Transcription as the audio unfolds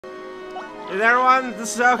Hey there, everyone,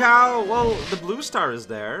 this is SoCal. Well, the blue star is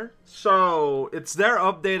there, so it's there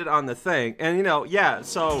updated on the thing. And you know, yeah,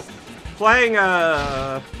 so playing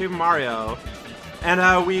Paper Mario,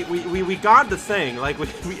 and we got the thing, like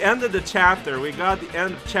we ended the chapter, we got the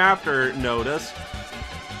end of chapter notice.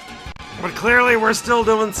 But clearly we're still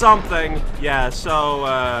doing something. Yeah,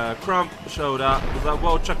 so Crump showed up. He's like,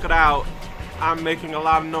 whoa, check it out. I'm making a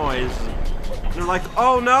lot of noise. They're like,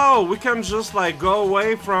 oh no, we can just like go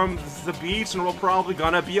away from the beach and we're probably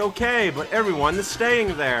gonna be okay, but everyone is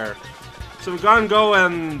staying there. So we're gonna go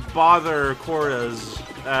and bother Cortez,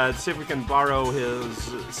 see if we can borrow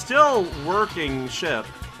his still working ship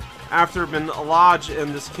after being lodged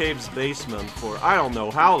in this cave's basement for I don't know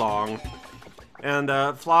how long. And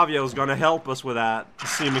Flavio's gonna help us with that,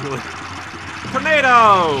 seemingly.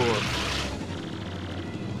 Tornado!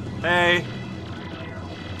 Hey.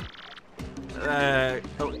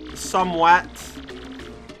 Somewhat.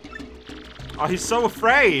 Oh, he's so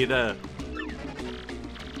afraid. Oh,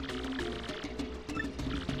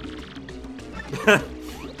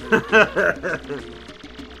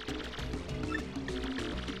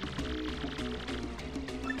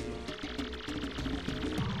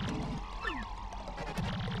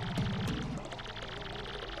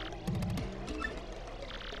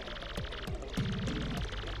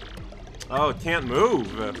 it can't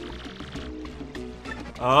move.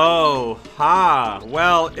 Oh, ha.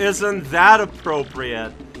 Well, isn't that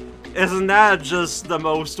appropriate? Isn't that just the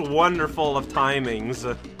most wonderful of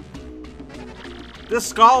timings? This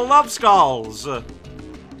skull loves skulls!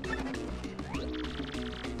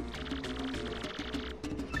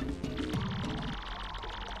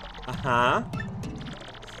 Uh-huh.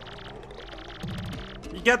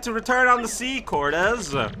 You get to return on the sea,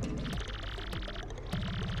 Cortez.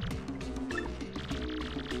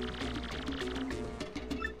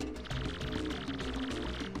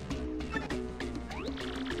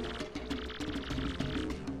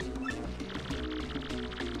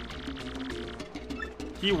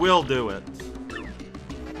 He will do it.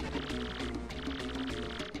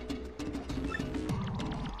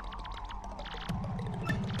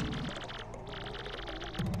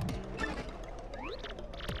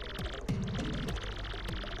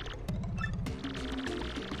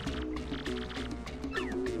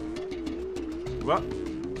 What?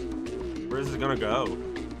 Where is it gonna go?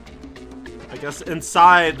 I guess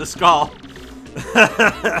inside the skull.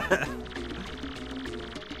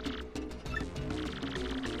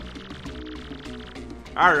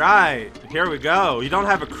 Alright, here we go. You don't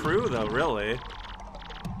have a crew though, really.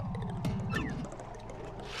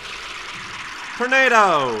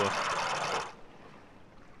 Tornado!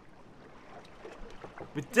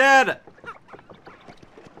 We did it!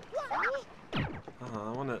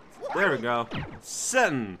 I wanna... There we go.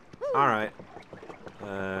 Sitting! Alright.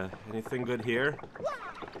 Anything good here?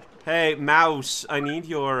 Hey, mouse, I need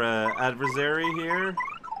your adversary here.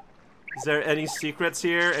 Is there any secrets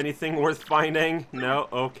here? Anything worth finding? No?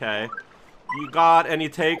 Okay. You got any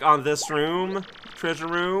take on this room? Treasure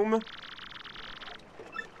room?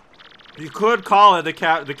 You could call it the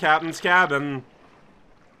captain's cabin.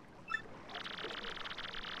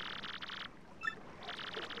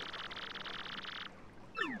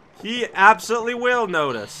 He absolutely will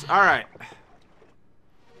notice. Alright.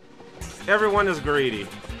 Everyone is greedy.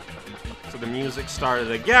 So the music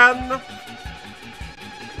started again.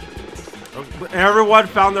 Everyone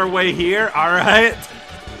found their way here, alright?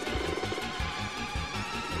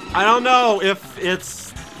 I don't know if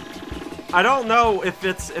it's...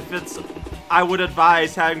 I would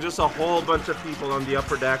advise having just a whole bunch of people on the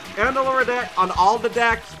upper deck and the lower deck, on all the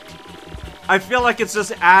decks. I feel like it's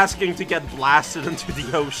just asking to get blasted into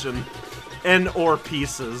the ocean in ore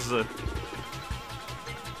pieces.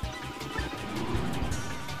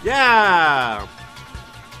 Yeah!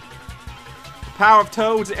 Power of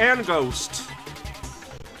Toads and Ghost.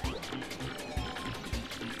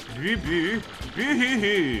 Here's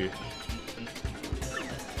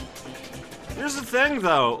the thing,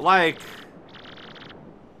 though. Like,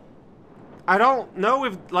 I don't know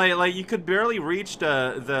if like you could barely reach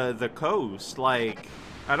the coast. Like,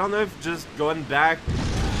 I don't know if just going back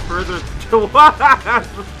further to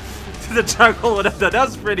the jungle.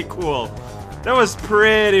 That's pretty cool. That was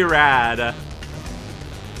pretty rad.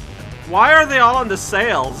 Why are they all on the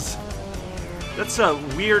sails? That's a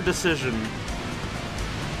weird decision.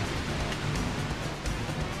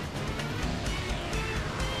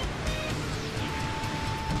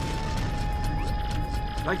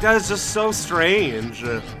 Like, that is just so strange.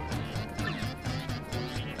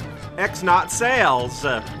 X not sails.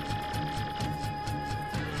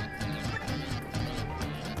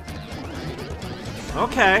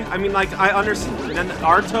 Okay, I mean, like, I understand. And then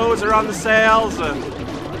our toes are on the sails.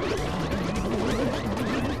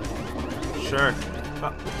 Sure.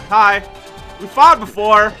 Hi. We fought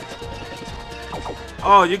before.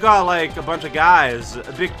 Oh, you got, like, a bunch of guys.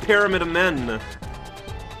 A big pyramid of men.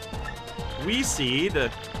 We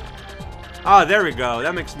seed. Oh, there we go.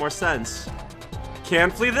 That makes more sense.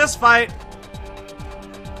 Can't flee this fight.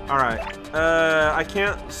 Alright. I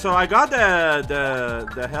can't. So I got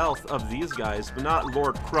the health of these guys, but not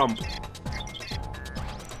Lord Crump.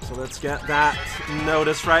 So let's get that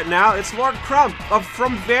notice right now. It's Lord Crump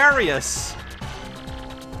from Various.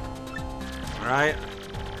 Alright.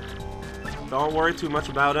 Don't worry too much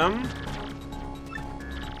about him.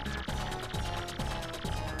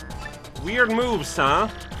 Weird moves, huh?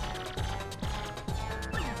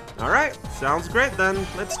 Alright, sounds great then.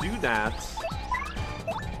 Let's do that.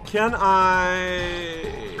 Can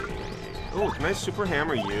I... Oh, can I super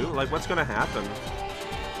hammer you? Like, what's gonna happen?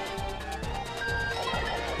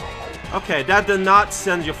 Okay, that did not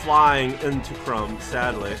send you flying into Crumb,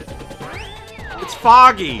 sadly. It's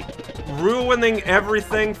Foggy! Ruining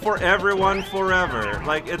everything for everyone forever.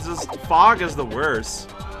 Like, it's just... Fog is the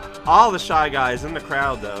worst. All the shy guys in the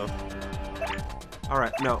crowd, though.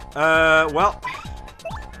 Alright, no. Well...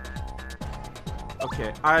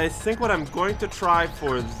 Okay, I think what I'm going to try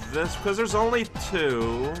for this, because there's only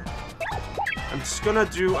two, I'm just gonna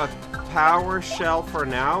do a power shell for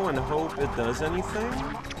now and hope it does anything.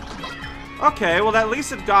 Okay, well at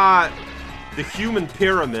least it got the human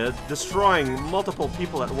pyramid, destroying multiple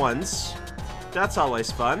people at once. That's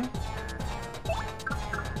always fun.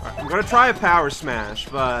 Alright, I'm gonna try a power smash,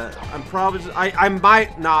 but I'm probably just, I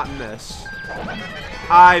might not miss.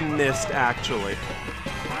 I missed, actually.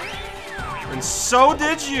 And so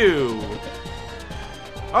did you!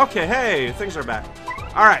 Okay, hey, things are back.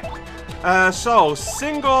 Alright. So,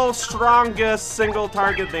 strongest single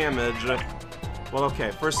target damage. Well,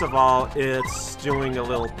 okay, first of all, it's doing a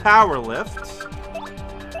little power lift.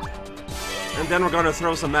 And then we're gonna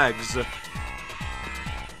throw some eggs.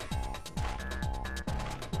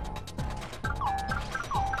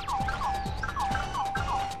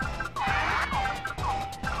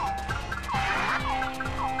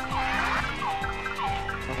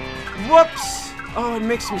 Whoops! Oh, it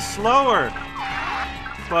makes me slower.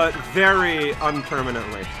 But very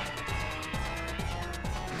unpermanently.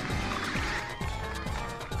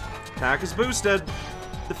 Attack is boosted.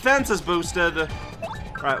 Defense is boosted.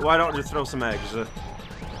 Right, why don't you throw some eggs?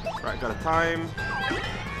 Right, got a time.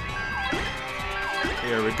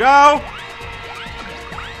 Here we go.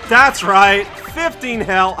 That's right. 15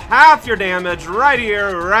 health, half your damage right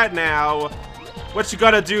here, right now. What you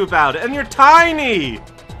gotta do about it? And you're tiny!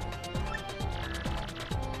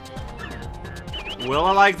 Will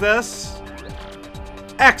I like this?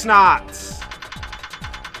 X-Nox!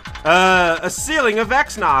 A ceiling of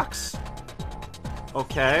X-Nox.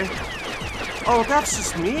 Okay. Oh, that's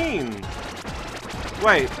just mean.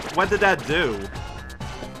 Wait, what did that do?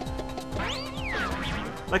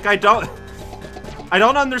 Like, I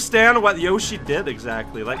don't understand what Yoshi did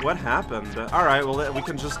exactly. Like, what happened? Alright, well, we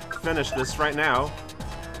can just finish this right now.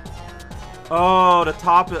 Oh, the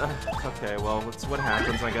top... Okay, well, that's what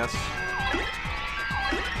happens, I guess.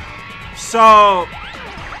 So,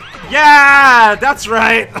 yeah, that's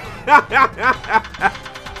right.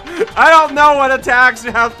 I don't know what attacks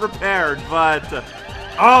you have prepared, but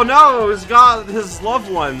oh no, he's got his loved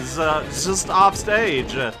ones just off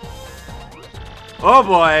stage. Oh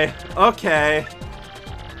boy. Okay.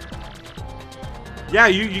 Yeah,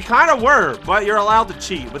 you kind of were, but you're allowed to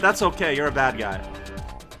cheat. But that's okay. You're a bad guy.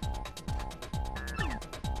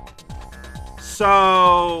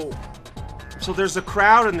 So there's a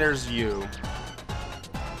crowd and there's you.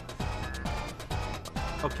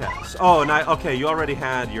 Okay. So, oh, and okay, you already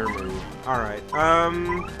had your move. All right. I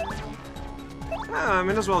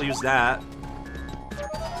might as well use that.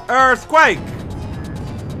 Earthquake.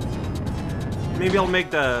 Maybe I'll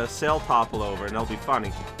make the sail topple over, and that'll be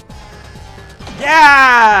funny.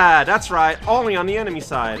 Yeah, that's right. Only on the enemy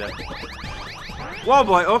side. Whoa,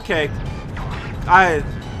 boy. Okay. I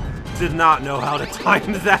did not know how to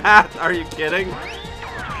time that. Are you kidding?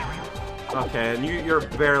 Okay, and you're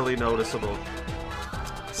barely noticeable.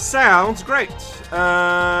 Sounds great.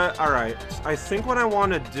 Alright. I think what I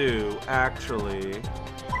want to do, actually...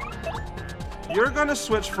 You're gonna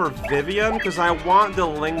switch for Vivian, because I want the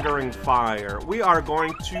lingering fire. We are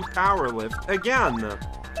going to power lift again.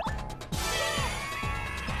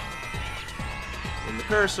 In the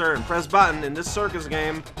cursor and press button in this circus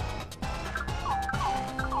game.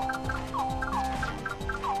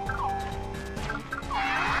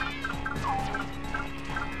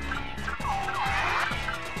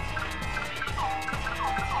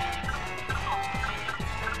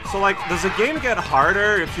 So, like, does the game get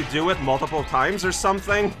harder if you do it multiple times or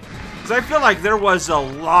something? Because I feel like there was a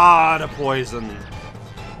lot of poison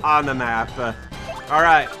on the map.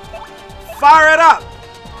 Alright. Fire it up!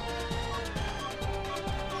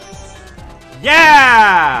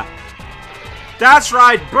 Yeah! That's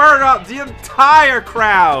right, burn up the entire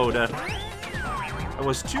crowd! It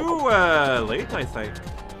was too late, I think.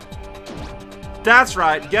 That's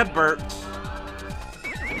right, get burnt.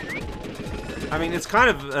 I mean, it's kind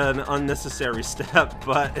of an unnecessary step,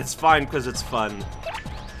 but it's fine because it's fun.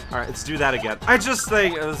 Alright, let's do that again. I just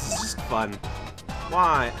think this is just fun.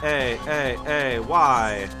 Why?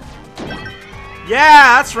 Why?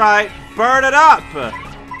 Yeah, that's right! Burn it up!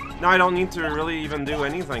 Now I don't need to really even do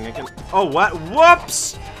anything. I can... Oh, what?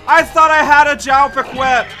 Whoops! I thought I had a jump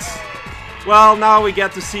equipped! Well, now we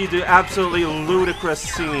get to see the absolutely ludicrous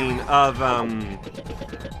scene of,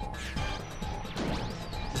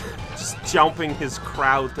 just jumping his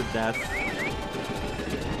crowd to death.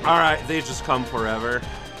 Alright, they just come forever.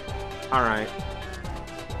 Alright.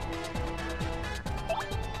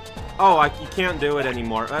 Oh, you can't do it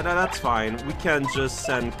anymore. That's fine. We can just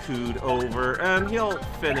send Cood over, and he'll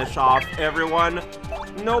finish off everyone.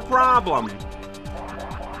 No problem.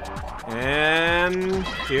 And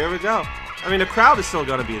here we go. I mean, the crowd is still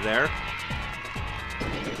gonna be there.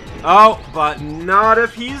 Oh, but not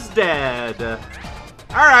if he's dead.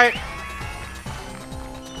 Alright.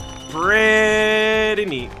 Pretty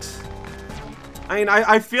neat. I mean,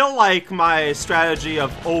 I feel like my strategy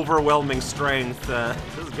of overwhelming strength,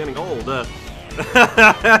 this is getting old,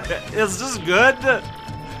 is this good?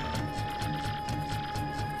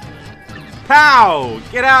 Pow!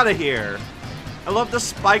 Get out of here! I love the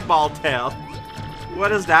spike ball tail.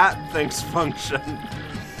 What is that thing's function?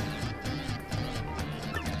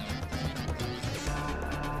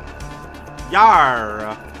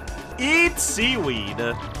 Yar! Eat seaweed!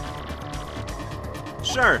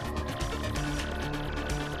 Sure.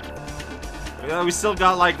 We still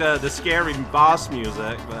got like the scary boss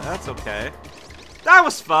music, but that's okay. That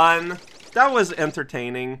was fun. That was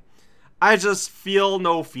entertaining. I just feel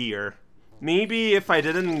no fear. Maybe if I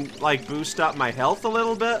didn't like boost up my health a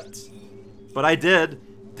little bit, but I did.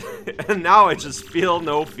 And now I just feel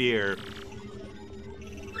no fear.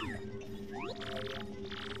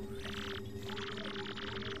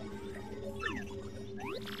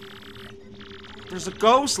 There's a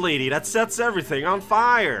ghost lady that sets everything on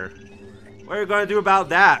fire. What are you gonna do about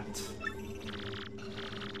that?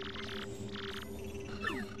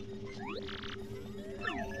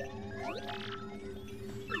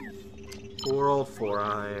 Poor old Four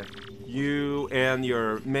Eye. You and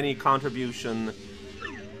your many contribution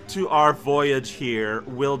to our voyage here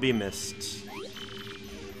will be missed.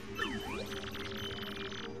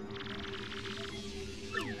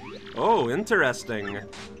 Oh, interesting.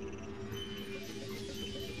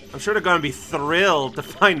 I'm sure they're gonna be thrilled to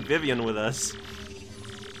find Vivian with us.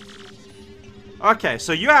 Okay,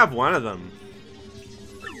 so you have one of them.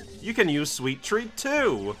 You can use Sweet Treat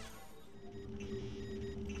too.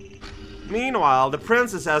 Meanwhile, the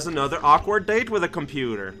princess has another awkward date with a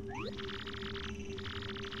computer.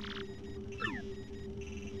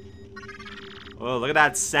 Oh, look at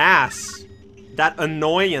that sass. That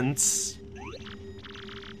annoyance.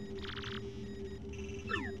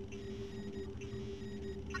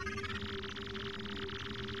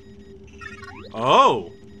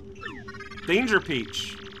 Oh! Danger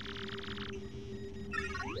Peach.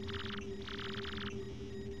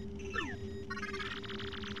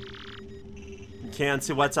 You can't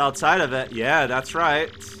see what's outside of it. Yeah, that's right.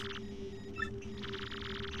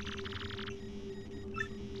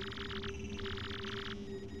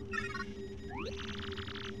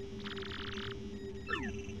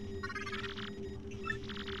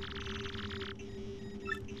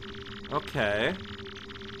 Okay.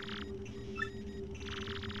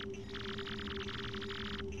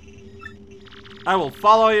 I will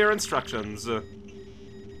follow your instructions.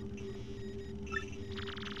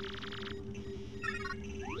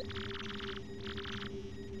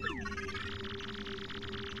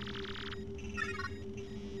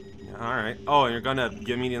 Alright. Oh, and you're gonna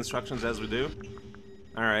give me the instructions as we do?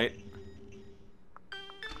 Alright.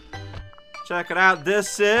 Check it out.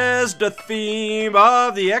 This is the theme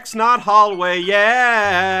of the X-Naught hallway.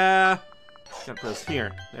 Yeah! Gotta put this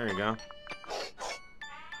here. There you go.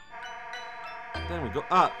 Then we go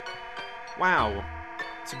up. Wow.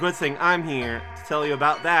 It's a good thing I'm here to tell you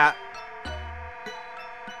about that.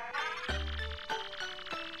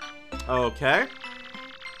 Okay.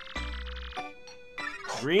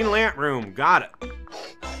 Green lamp room. Got it.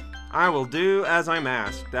 I will do as I'm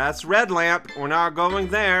asked. That's red lamp. We're not going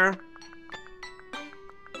there.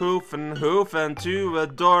 Hoofing to a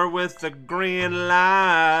door with a green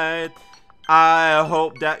light. I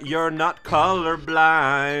hope that you're not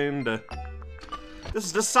colorblind. This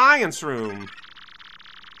is the science room.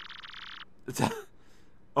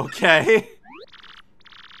 Okay.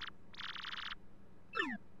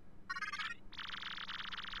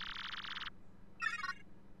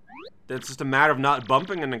 It's just a matter of not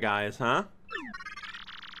bumping into guys, huh?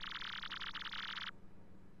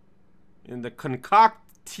 In the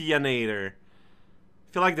concoctionator. I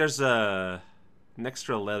feel like there's an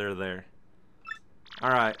extra letter there.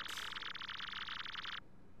 Alright.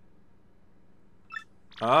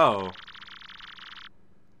 Oh.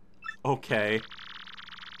 Okay.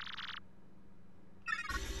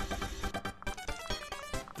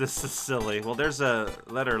 This is silly. Well, there's a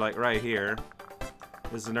letter, like, right here.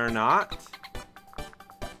 Isn't there not?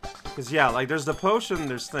 Because, yeah, like, there's the potion,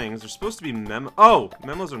 there's things. There's supposed to be memo. Oh!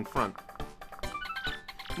 Memos are in front.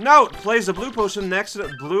 Note! Plays a blue potion next to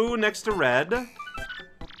blue next to red.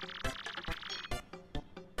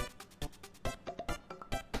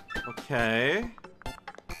 Okay.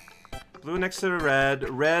 Blue next to the red.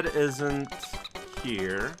 Red isn't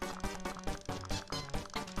here.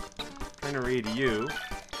 Trying to read you.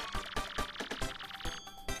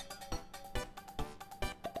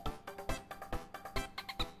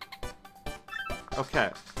 Okay.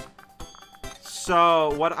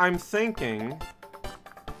 So, what I'm thinking...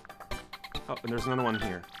 Oh, and there's another one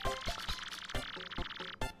here.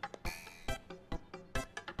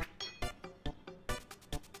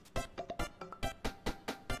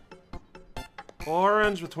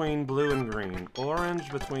 Orange between blue and green.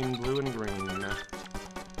 Orange between blue and green.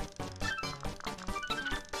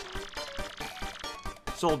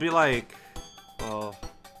 So it'll be like... Well...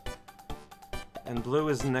 And blue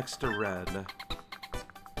is next to red.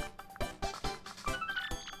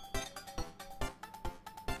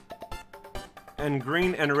 And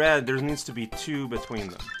green and red, there needs to be 2 between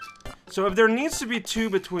them. So if there needs to be 2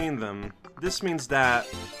 between them, this means that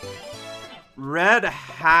red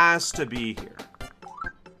has to be here.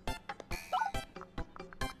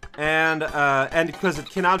 And because it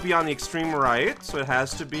cannot be on the extreme right, so it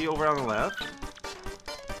has to be over on the left.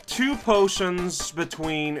 2 potions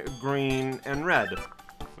between green and red.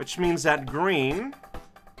 Which means that green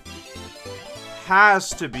has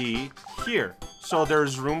to be here. So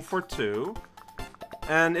there's room for 2.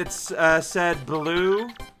 And it's said blue.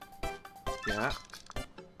 Yeah.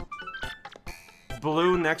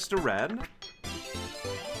 Blue next to red.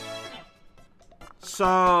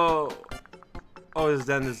 So... Oh, is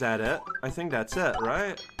that it? I think that's it,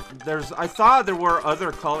 right? I thought there were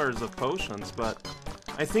other colors of potions, but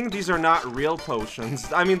I think these are not real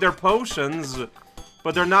potions. I mean, they're potions,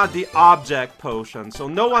 but they're not the object potions. So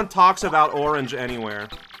no one talks about orange anywhere.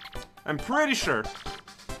 I'm pretty sure.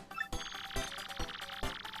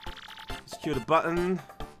 Let's cue the button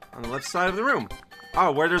on the left side of the room.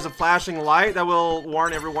 Oh, where there's a flashing light that will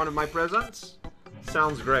warn everyone of my presence?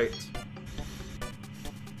 Sounds great.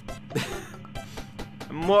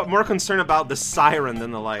 I'm more concerned about the siren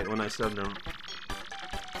than the light when I said them.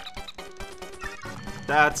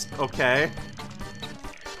 That's okay.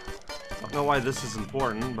 I don't know why this is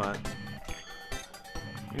important, but...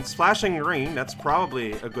 It's flashing green, that's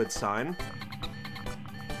probably a good sign.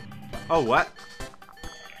 Oh, what?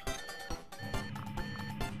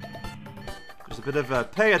 There's a bit of a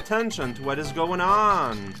pay attention to what is going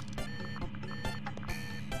on.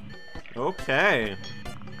 Okay.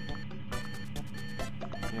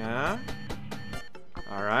 Yeah.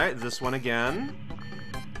 Alright, this one again.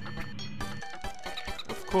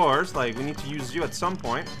 Of course, like, we need to use you at some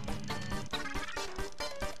point.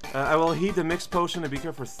 I will heat the mixed potion and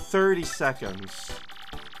beaker for 30 seconds.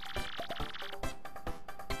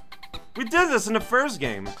 We did this in the first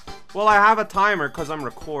game. Well, I have a timer because I'm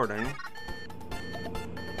recording.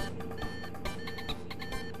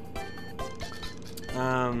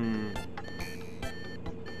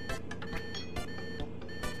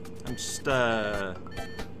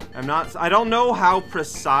 I'm just, I don't know how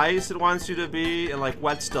precise it wants you to be and, like,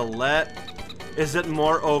 what's the let. Is it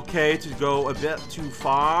more okay to go a bit too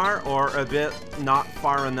far or a bit not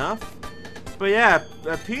far enough? But yeah,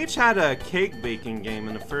 Peach had a cake baking game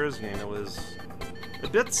in the first game that was a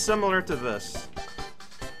bit similar to this.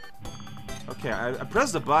 Okay, I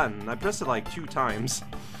pressed the button. I pressed it like 2 times.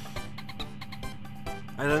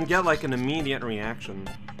 I didn't get like an immediate reaction.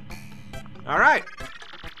 Alright.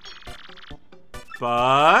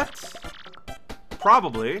 But...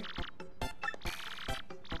 probably...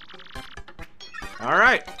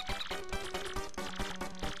 Alright.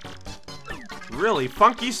 Really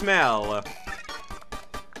funky smell.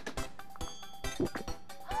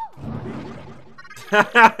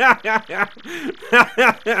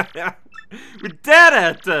 We did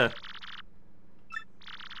it!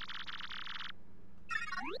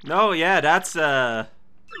 No, yeah, that's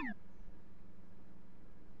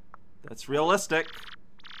realistic.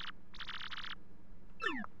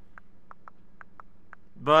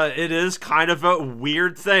 But it is kind of a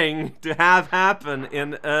weird thing to have happen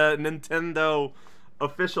in a Nintendo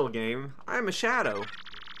official game. I'm a shadow.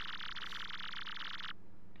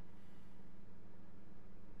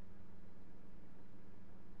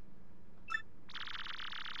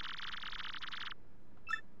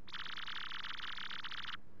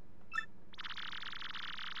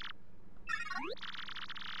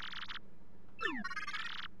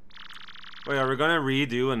 Wait, are we gonna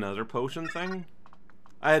redo another potion thing?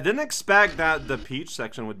 I didn't expect that the Peach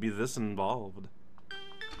section would be this involved.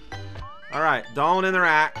 Alright, don't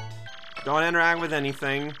interact. Don't interact with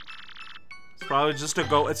anything. It's probably just a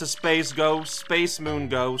ghost. It's a space ghost, space moon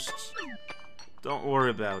ghost. Don't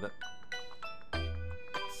worry about it.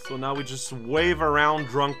 So now we just wave around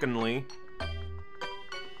drunkenly.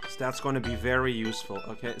 So that's going to be very useful.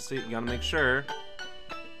 Okay, see, you gotta make sure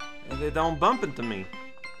they don't bump into me.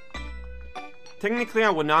 Technically, I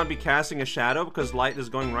would not be casting a shadow because light is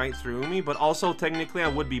going right through me, but also technically I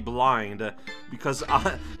would be blind because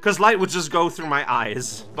light would just go through my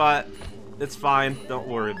eyes. But it's fine. Don't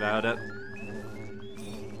worry about it.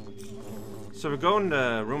 So we're going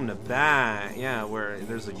to room in the back. Yeah, where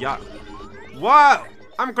there's a yacht. What?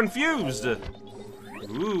 I'm confused.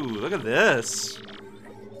 Ooh, look at this.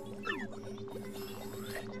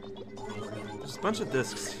 There's a bunch of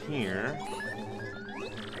discs here.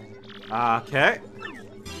 Okay.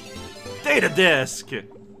 Data disc!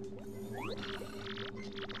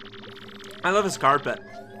 I love his carpet.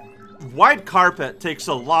 White carpet takes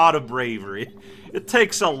a lot of bravery. It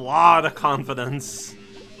takes a lot of confidence.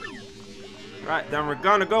 Right, then we're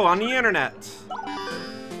gonna go on the internet.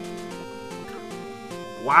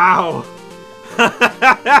 Wow!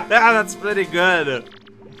 That's pretty good.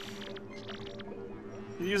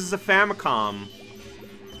 He uses a Famicom.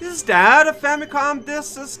 Is his dad a Famicom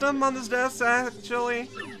disc system on his desk, actually?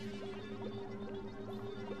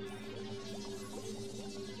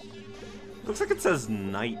 Looks like it says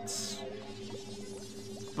Knights.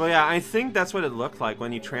 But yeah, I think that's what it looked like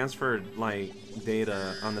when you transferred, like,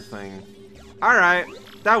 data on the thing. Alright,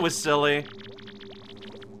 that was silly.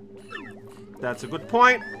 That's a good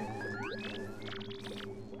point.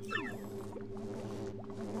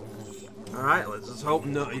 Alright, let's just hope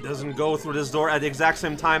no, he doesn't go through this door at the exact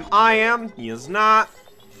same time I am. He is not.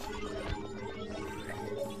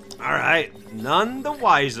 Alright, none the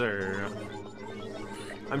wiser.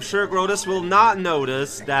 I'm sure Grotus will not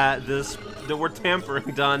notice that there were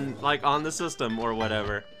tampering done, like, on the system or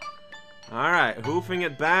whatever. Alright, hoofing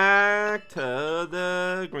it back to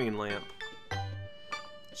the green lamp.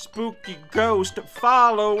 Spooky ghost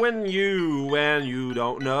following you, and you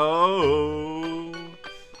don't know.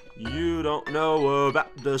 You don't know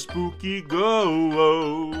about the spooky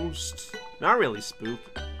ghost. Not really spooky.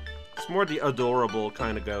 It's more the adorable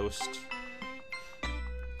kind of ghost.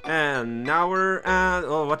 And now we're at...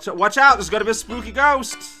 Oh, watch out! There's gonna be a spooky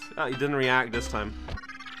ghost! Oh, he didn't react this time.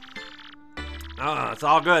 Oh, it's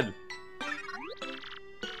all good.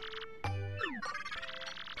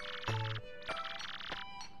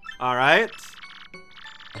 Alright.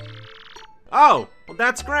 Oh, well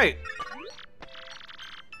that's great.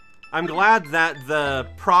 I'm glad that the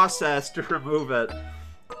process to remove it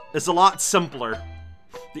is a lot simpler.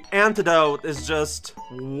 The antidote is just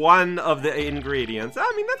one of the ingredients.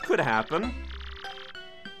 I mean, that could happen.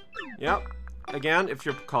 Yep. Again, if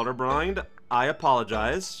you're colorblind, I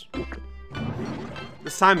apologize.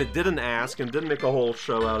 This time it didn't ask and didn't make a whole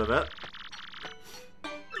show out of it.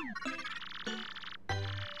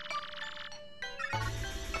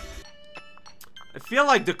 I feel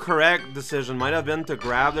like the correct decision might have been to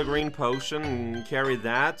grab the green potion and carry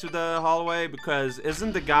that to the hallway, because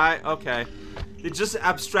isn't the guy... Okay. They just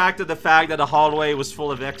abstracted the fact that the hallway was full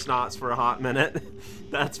of X-Nauts for a hot minute.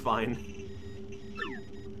 That's fine.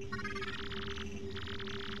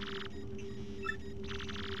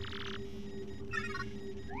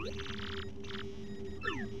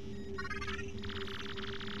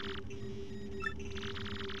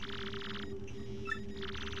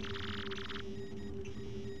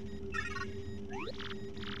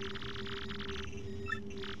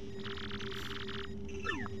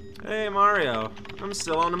 Hey Mario, I'm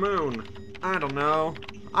still on the moon. I don't know.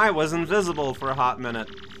 I was invisible for a hot minute.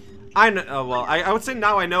 I know, well, I would say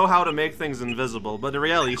now I know how to make things invisible, but in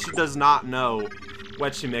reality, she does not know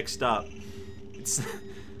what she mixed up.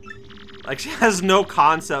 Like, she has no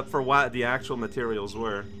concept for what the actual materials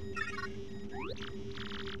were.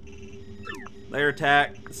 Later,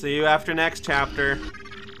 Tech. See you after next chapter.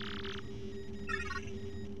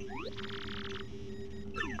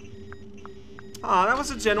 Aw, that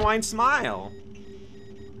was a genuine smile.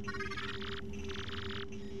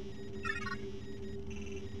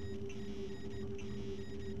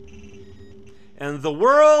 And the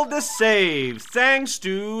world is saved thanks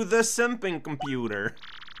to the simping computer.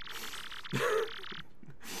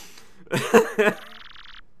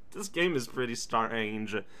 This game is pretty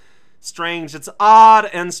strange. It's odd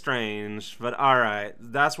and strange. But alright,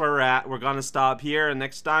 that's where we're at. We're gonna stop here, and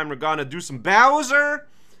next time we're gonna do some Bowser.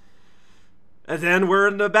 And then we're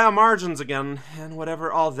in the bad margins again, and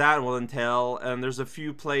whatever all that will entail. And there's a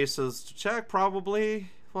few places to check, probably.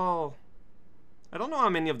 Well, I don't know how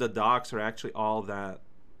many of the docks are actually all that.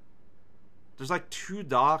 There's like 2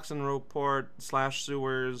 docks in Rogueport /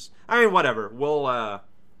 sewers. I mean, whatever.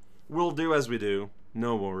 We'll do as we do.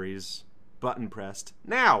 No worries. Button pressed.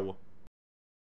 Now!